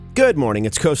Good morning.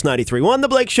 It's Coast 93.1, The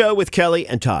Blake Show with Kelly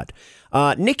and Todd.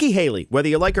 Nikki Haley, whether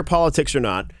you like her politics or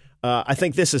not, I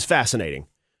think this is fascinating.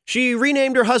 She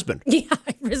renamed her husband. Yeah,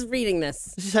 I was reading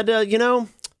this. She said, you don't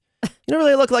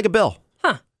really look like a Bill.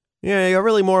 Huh. Yeah, you're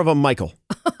really more of a Michael.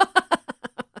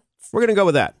 We're going to go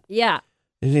with that. Yeah.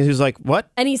 And he was like,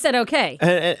 what? And he said, okay.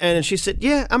 And she said,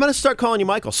 yeah, I'm going to start calling you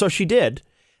Michael. So she did.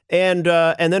 And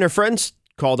then her friends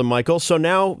called him Michael. So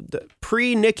now,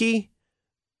 pre-Nikki,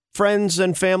 friends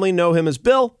and family know him as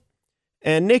Bill.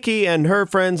 And Nikki and her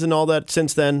friends and all that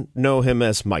since then know him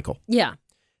as Michael. Yeah.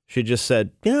 She just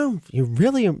said, you're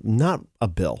really not a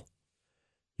Bill.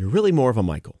 You're really more of a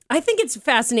Michael. I think it's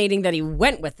fascinating that he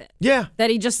went with it. Yeah. That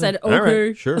he just said, okay. All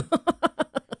right, sure.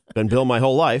 Been Bill my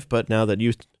whole life, but now that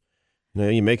you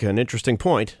make an interesting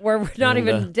point. We're not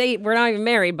even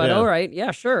married, but all right,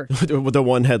 yeah, sure. The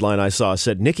one headline I saw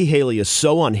said, Nikki Haley is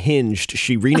so unhinged,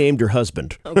 she renamed her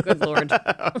husband. Oh, good Lord.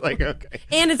 Like, okay.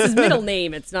 And it's his middle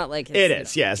name. It's not like his... It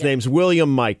is, yeah. His name's William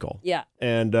Michael. Yeah.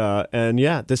 And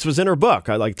yeah, this was in her book.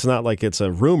 It's not like it's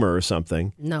a rumor or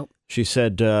something. No. She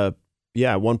said,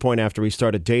 at one point after we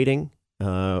started dating,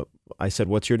 I said,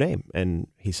 what's your name? And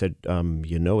he said,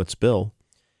 it's Bill.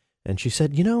 And she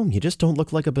said, you just don't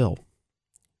look like a Bill.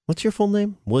 What's your full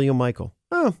name? William Michael.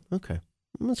 Oh, okay.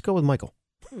 Let's go with Michael.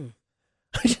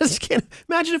 I just can't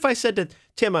imagine if I said to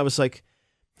Tim, I was like,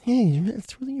 hey, you're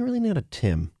really not a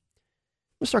Tim. I'm going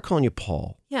to start calling you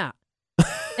Paul. Yeah.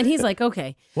 And he's like,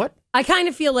 okay. What? I kind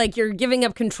of feel like you're giving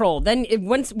up control. Then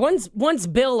once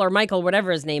Bill or Michael,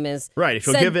 whatever his name is. Right. If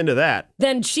you'll give into that.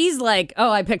 Then she's like, oh,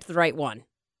 I picked the right one.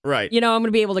 Right. I'm going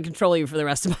to be able to control you for the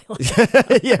rest of my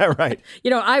life. Yeah, right.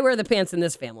 I wear the pants in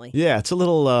this family. Yeah, it's a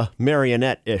little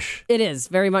marionette-ish. It is,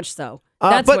 very much so.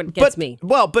 That's what gets me.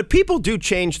 Well, but people do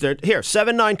change their... Here,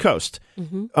 79 Coast.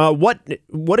 Mm-hmm.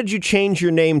 What did you change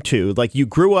your name to? Like, you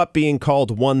grew up being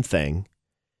called one thing,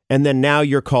 and then now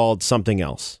you're called something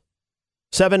else.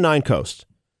 79 Coast.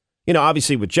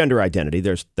 Obviously with gender identity,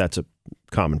 that's a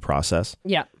common process.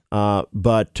 Yeah.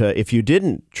 But if you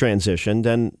didn't transition,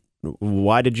 then...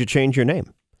 Why did you change your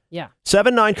name? Yeah.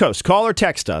 79 Coast. Call or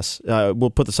text us. We'll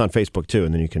put this on Facebook, too,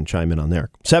 and then you can chime in on there.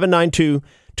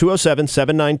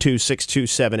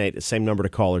 792-207-792-6278. The same number to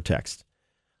call or text.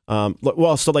 So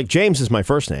like James is my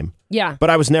first name. Yeah. But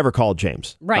I was never called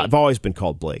James. Right. I've always been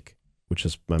called Blake, which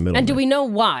is my middle name. And do we know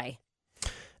why?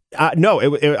 No.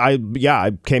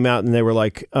 I came out and they were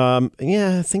like,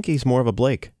 I think he's more of a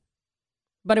Blake.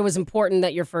 But it was important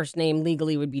that your first name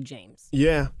legally would be James.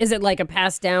 Yeah. Is it like a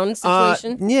passed down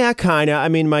situation? Yeah, kind of. I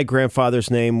mean, my grandfather's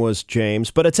name was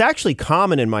James, but it's actually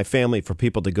common in my family for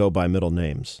people to go by middle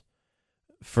names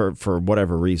for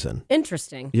whatever reason.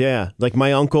 Interesting. Yeah. Like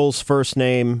my uncle's first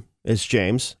name is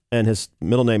James and his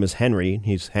middle name is Henry.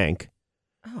 He's Hank.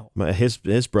 Oh. His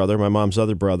brother, my mom's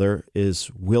other brother, is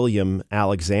William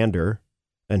Alexander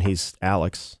and he's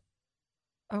Alex.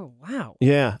 Oh, wow.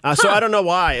 Yeah. So I don't know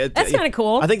why. That's kind of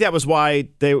cool. I think that was why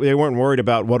they weren't worried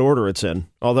about what order it's in.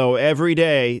 Although every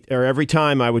day or every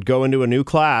time I would go into a new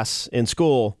class in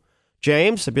school,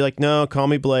 James, I'd be like, no, call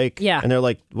me Blake. Yeah. And they're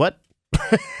like, what?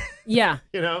 Yeah.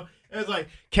 It was like,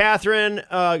 Catherine,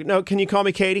 no, can you call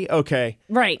me Katie? Okay.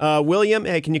 Right. William,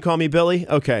 hey, can you call me Billy?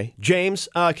 Okay. James,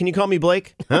 can you call me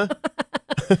Blake? Huh?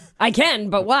 I can,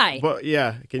 but why? Well,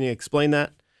 yeah. Can you explain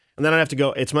that? And then I'd have to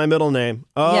go, it's my middle name.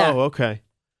 Oh, yeah. Okay.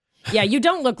 Yeah, you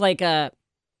don't look like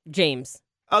James.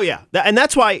 Oh, yeah. And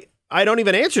that's why I don't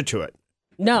even answer to it.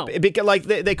 No. Because, like,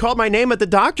 they called my name at the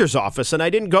doctor's office, and I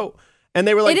didn't go. And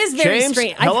they were like, it is very James,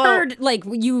 strange. hello? I've heard, like,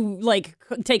 you, like,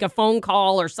 take a phone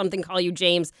call or something, call you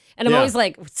James. And I'm always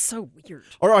like, it's so weird.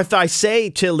 Or if I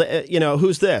say to,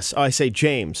 who's this? I say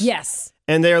James. Yes.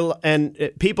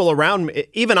 And people around me,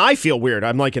 even I feel weird.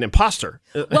 I'm like an imposter.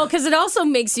 Well, because it also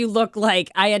makes you look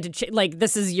like I had to, like,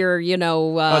 this is your,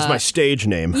 that's my stage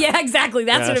name. Yeah, exactly.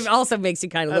 That's what it also makes you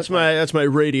kind of look like. That's my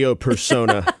radio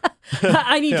persona.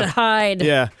 I need to hide.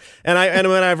 Yeah. And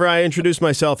whenever I introduce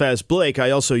myself as Blake,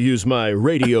 I also use my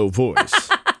radio voice.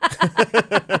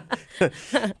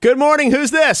 Good morning.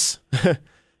 Who's this?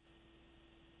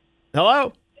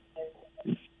 Hello?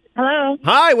 Hello.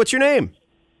 Hi, what's your name?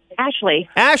 Ashley.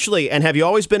 Ashley. And have you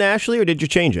always been Ashley, or did you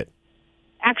change it?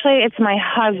 Actually, it's my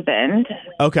husband.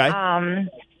 Okay.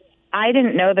 I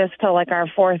didn't know this till like our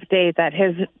fourth date that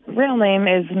his real name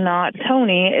is not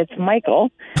Tony, it's Michael.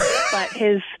 But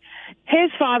his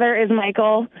father is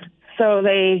Michael, so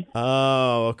they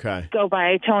go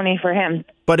by Tony for him.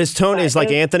 But is Tony is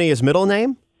like Anthony his middle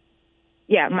name?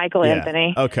 Yeah, Michael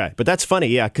Anthony. Okay, but that's funny,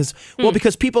 yeah, because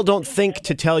people don't think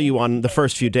to tell you on the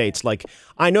first few dates, like,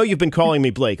 I know you've been calling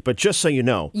me Blake, but just so you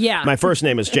know, my first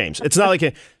name is James. It's not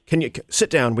like, Can you sit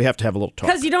down? We have to have a little talk.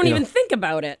 Because you don't even think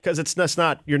about it. Because that's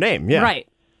not your name. Yeah. Right.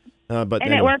 But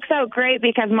And it works out great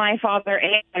because my father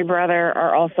and my brother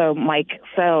are also Mike.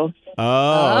 So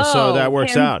so that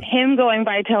works out. Him going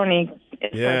by Tony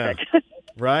is perfect.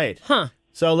 Right. Huh.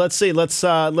 So let's see. Let's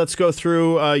go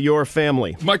through your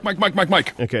family. Mike.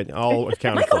 Okay, all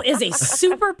accounted Michael for. is a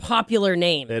super popular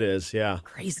name. It is, yeah.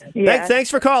 Crazy. Yeah. Thanks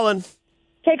for calling.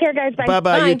 Take care, guys. Bye.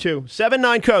 Bye-bye, you too.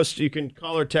 79 Coast. You can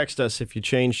call or text us if you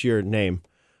changed your name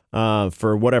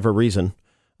for whatever reason.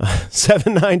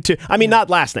 792. I mean, not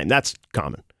last name. That's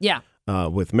common. Yeah.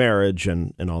 With marriage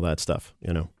and all that stuff,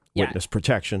 Yeah. Witness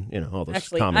protection, all those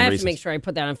Actually, common I have reasons. to make sure I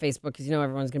put that on Facebook because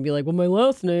everyone's going to be like, well, my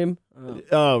last name.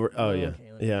 Oh, yeah.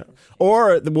 Yeah.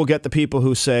 Or we'll get the people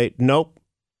who say, nope.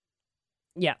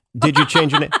 Yeah. Did you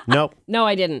change your name? Nope. No,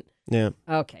 I didn't. Yeah.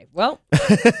 Okay. Well.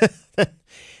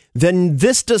 Then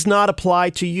this does not apply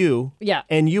to you. Yeah.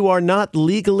 And you are not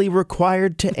legally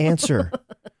required to answer.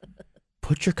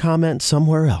 Put your comment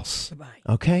somewhere else. Goodbye.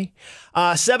 Okay?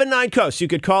 79 Coast. You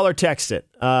could call or text it.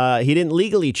 He didn't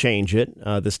legally change it,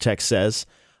 this text says.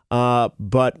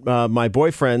 But my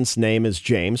boyfriend's name is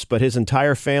James, but his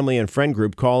entire family and friend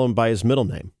group call him by his middle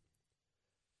name.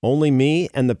 Only me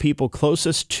and the people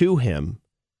closest to him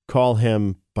call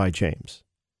him by James.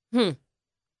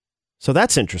 So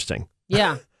that's interesting.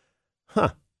 Yeah.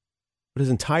 Huh. But his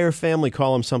entire family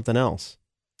call him something else.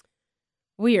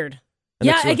 Weird. And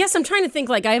Yeah, it's I guess I'm trying to think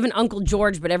like I have an Uncle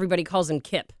George, but everybody calls him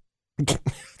Kip.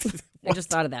 I just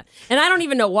thought of that. And I don't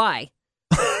even know why.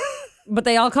 But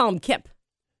they all call him Kip.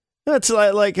 It's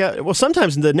well,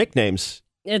 sometimes the nicknames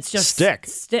It's just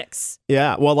sticks.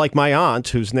 Yeah, well, like my aunt,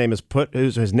 whose name is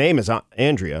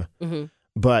Andrea,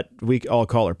 but we all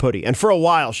call her Putty. And for a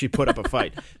while, she put up a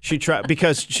fight. She tried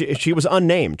because she was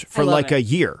unnamed for like a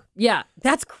year. Yeah,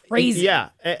 that's crazy. Yeah,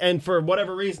 and for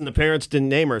whatever reason, the parents didn't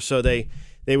name her, so they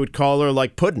would call her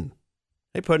like Puddin'.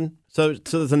 Hey, Puddin'. So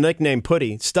the nickname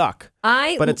Putty stuck.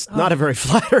 But it's not a very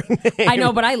flattering name. I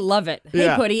know, but I love it. Hey,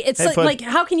 Yeah. Putty. It's Hey, like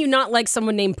how can you not like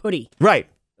someone named Putty? Right.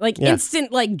 Like Yeah.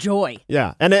 instant like joy.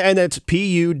 Yeah, and it's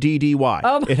Puddy.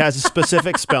 Oh. It has a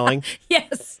specific spelling.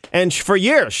 Yes. And for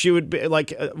years, she would be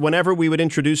like, whenever we would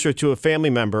introduce her to a family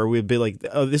member, we'd be like,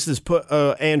 "Oh, this is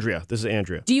Andrea. This is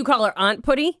Andrea." Do you call her Aunt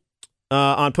Putty?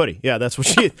 Aunt Putty. Yeah, that's what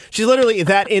she's literally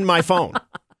that in my phone.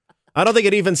 I don't think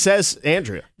it even says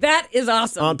Andrea. That is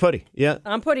awesome. Aunt Putty. Yeah.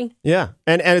 Aunt Putty. Yeah.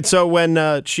 And so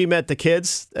when she met the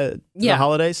kids the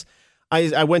holidays,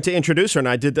 I went to introduce her and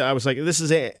I was like, this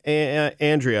is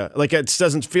Andrea. Like, it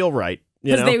doesn't feel right.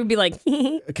 Because they would be like,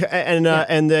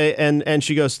 and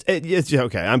she goes, it's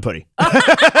okay, I'm Putty.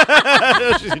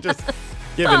 She's just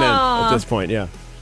giving in at this point, yeah.